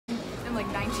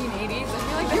1980s. I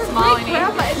feel like Your that's small great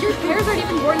grandma, and your parents aren't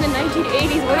even born in the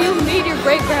 1980s. What do you mean your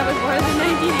great grandma's born in the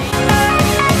 1980s?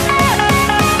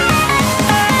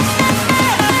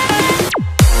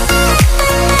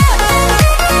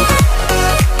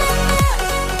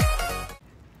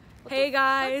 Hey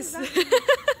guys.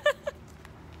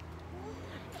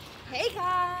 Hey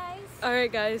guys.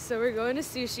 Alright guys, so we're going to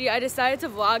sushi. I decided to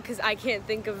vlog because I can't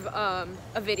think of a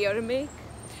video to make.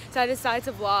 So I decided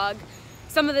to vlog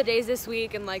some of the days this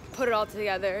week and like put it all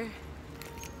together.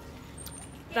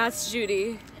 That's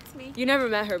Judy. It's me. You never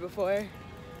met her before.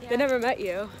 Yeah. They never met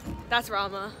you. That's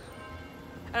Rama.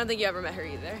 I don't think you ever met her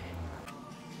either.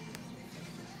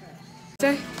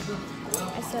 Sorry?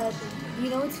 I said, you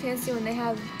know it's fancy when they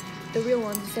have the real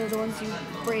ones instead of the ones you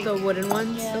break. The wooden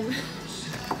ones? Yeah.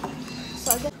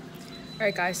 So I got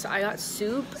Alright guys, so I got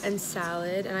soup and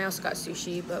salad and I also got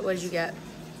sushi, but what did you get?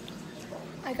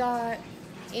 I got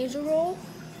angel roll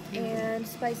and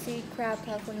spicy crab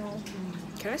California roll.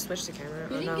 Can I switch the camera?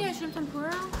 You didn't get shrimp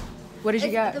tempura? What did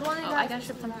you get? The one I got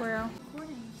shrimp tempura.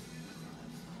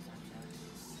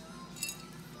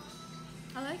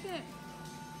 I like it.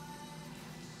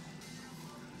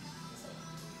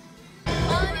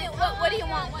 Molly, what do you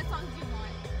want? What song do you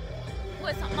want?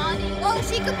 What song? Molly? Oh,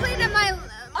 she completed my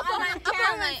Up all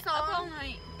night. song.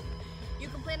 You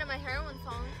complained at my heroin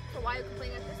song, so why you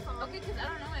complaining at this song? Okay, because I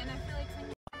don't know it and I feel like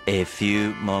singing. A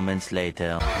few moments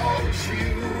later.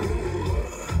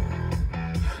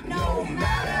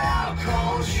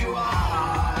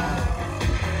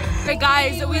 Hey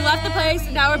guys, we left the place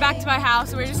and now we're back to my house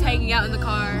and we're just hanging out in the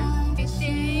car.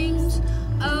 Everything's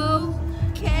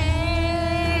okay.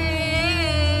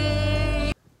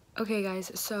 Okay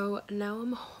guys, so now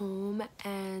I'm home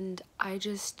and I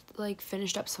just like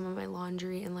finished up some of my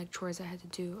laundry and like chores I had to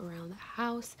do around the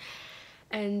house.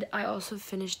 And I also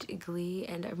finished Glee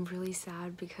and I'm really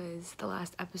sad because the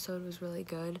last episode was really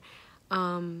good.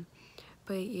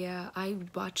 But yeah, I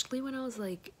watched Glee when I was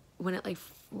like, when it like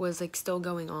was like still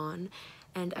going on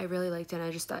and I really liked it and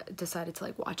I just decided to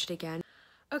like watch it again.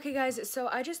 Okay guys, so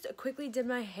I just quickly did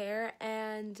my hair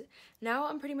and now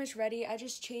I'm pretty much ready. I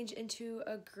just changed into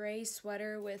a gray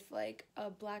sweater with like a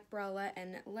black bralette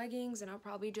and leggings and I'll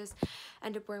probably just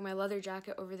end up wearing my leather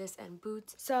jacket over this and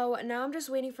boots. So now I'm just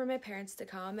waiting for my parents to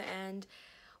come and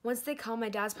once they come, my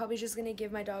dad's probably just gonna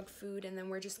give my dog food and then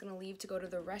we're just gonna leave to go to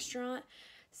the restaurant.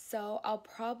 So I'll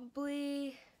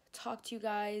probably talk to you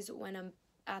guys when I'm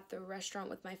at the restaurant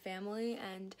with my family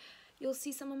and you'll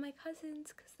see some of my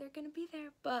cousins because they're gonna be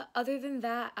there. But other than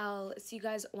that, I'll see you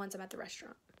guys once I'm at the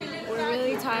restaurant. We're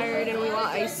really tired and we want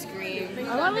ice cream.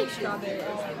 I want like strawberry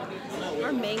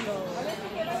or mango.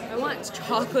 I want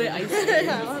chocolate ice cream.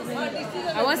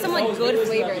 I want some like good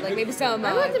flavor, like maybe some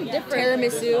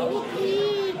tiramisu.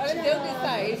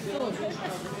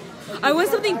 I want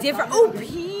something different. Oh,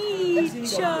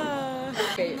 peach!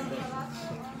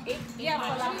 Yeah,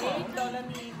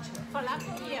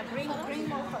 falafel, yeah, bring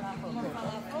more falafel.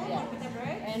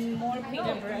 And more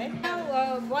pita bread.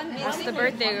 That's the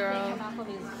birthday girl.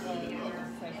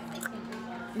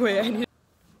 Wait, I need.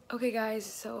 Okay guys,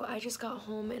 so I just got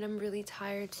home and I'm really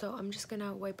tired, so I'm just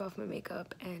gonna wipe off my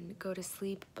makeup and go to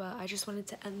sleep. But I just wanted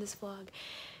to end this vlog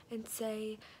and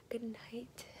say good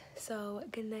night. So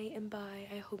good night and bye.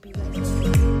 I hope you guys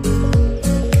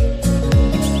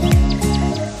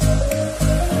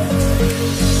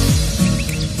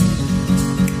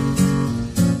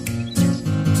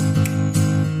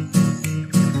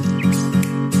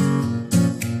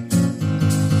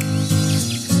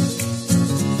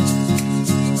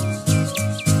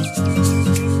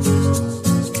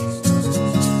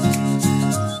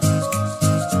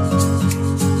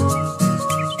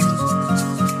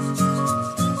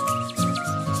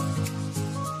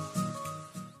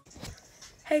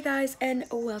Hey guys, and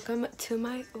welcome to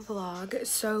my vlog.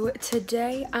 So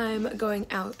today I'm going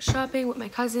out shopping with my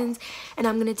cousins and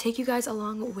I'm gonna take you guys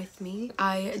along with me.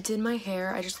 I did my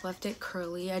hair, I just left it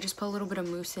curly. I just put a little bit of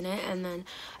mousse in it and then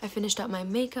I finished up my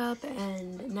makeup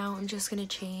and now I'm just gonna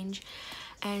change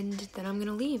and then I'm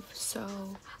gonna leave. So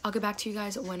I'll get back to you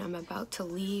guys when I'm about to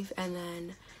leave and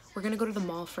then we're gonna go to the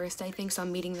mall first, I think. So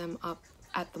I'm meeting them up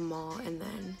at the mall and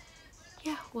then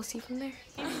yeah, we'll see from there.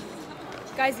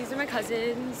 Guys, these are my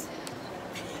cousins.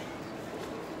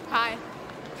 Hi.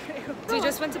 So we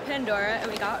just went to Pandora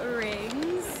and we got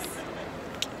rings.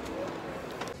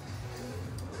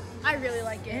 I really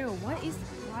like it. Ew, what is,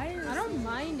 why is I don't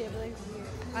mind it, but like weird.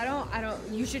 I don't,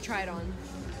 you should try it on.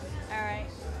 Alright.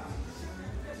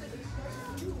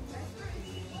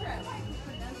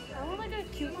 I want like a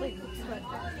cute like sweat.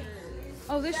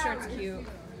 Oh, this shirt's cute.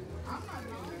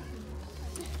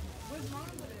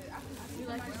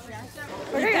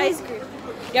 We're getting ice cream.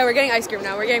 Yeah, we're getting ice cream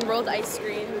now. We're getting rolled ice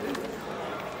cream.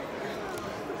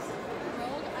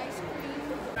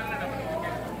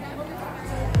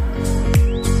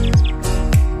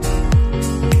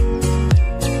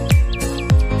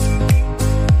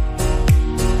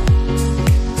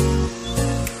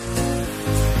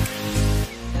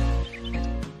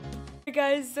 Hey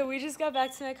guys, so we just got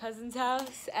back to my cousin's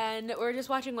house and we're just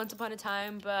watching Once Upon a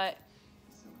Time, but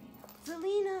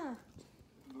Selena.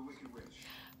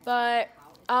 But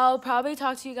I'll probably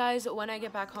talk to you guys when I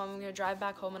get back home. I'm gonna drive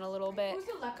back home in a little bit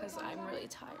because I'm really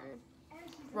tired.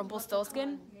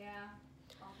 Rumpelstiltskin? Yeah.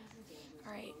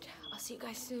 Alright, I'll see you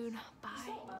guys soon. Bye.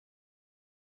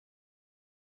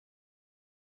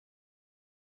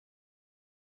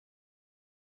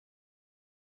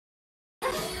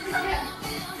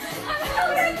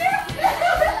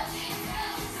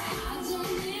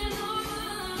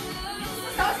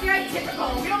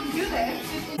 Typical. We don't do this.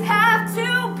 Have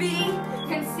to be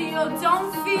concealed.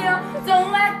 Don't feel.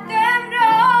 Don't let